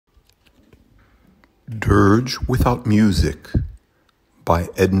Dirge Without Music by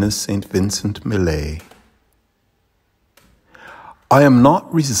Edna St. Vincent Millay. I am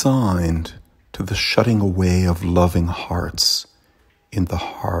not resigned to the shutting away of loving hearts in the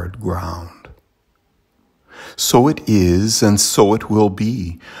hard ground. So it is, and so it will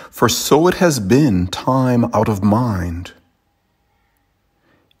be, for so it has been time out of mind.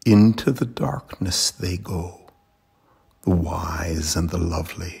 Into the darkness they go, the wise and the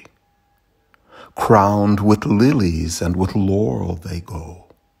lovely. Crowned with lilies and with laurel they go,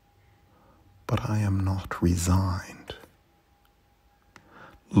 but I am not resigned.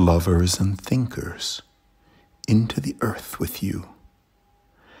 Lovers and thinkers, into the earth with you.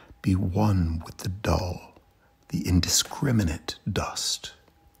 Be one with the dull, the indiscriminate dust.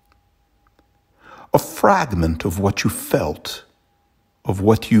 A fragment of what you felt, of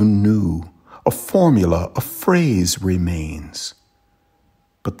what you knew, a formula, a phrase remains,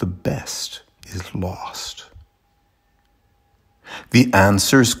 but the best is lost. The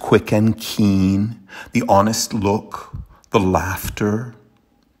answers quick and keen, the honest look, the laughter,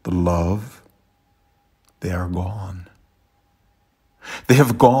 the love, they are gone. They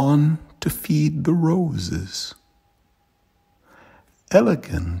have gone to feed the roses.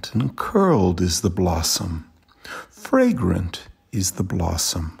 Elegant and curled is the blossom, fragrant is the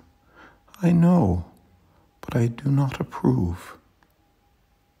blossom. I know, but I do not approve.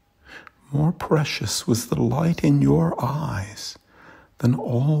 More precious was the light in your eyes than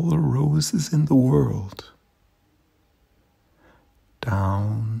all the roses in the world.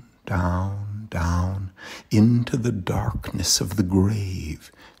 Down, down, down, into the darkness of the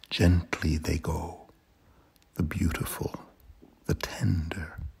grave, gently they go, the beautiful, the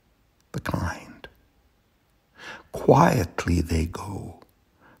tender, the kind. Quietly they go,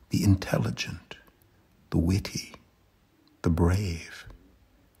 the intelligent, the witty, the brave.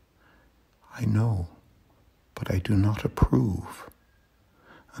 I know, but I do not approve,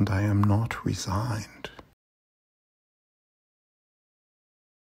 and I am not resigned.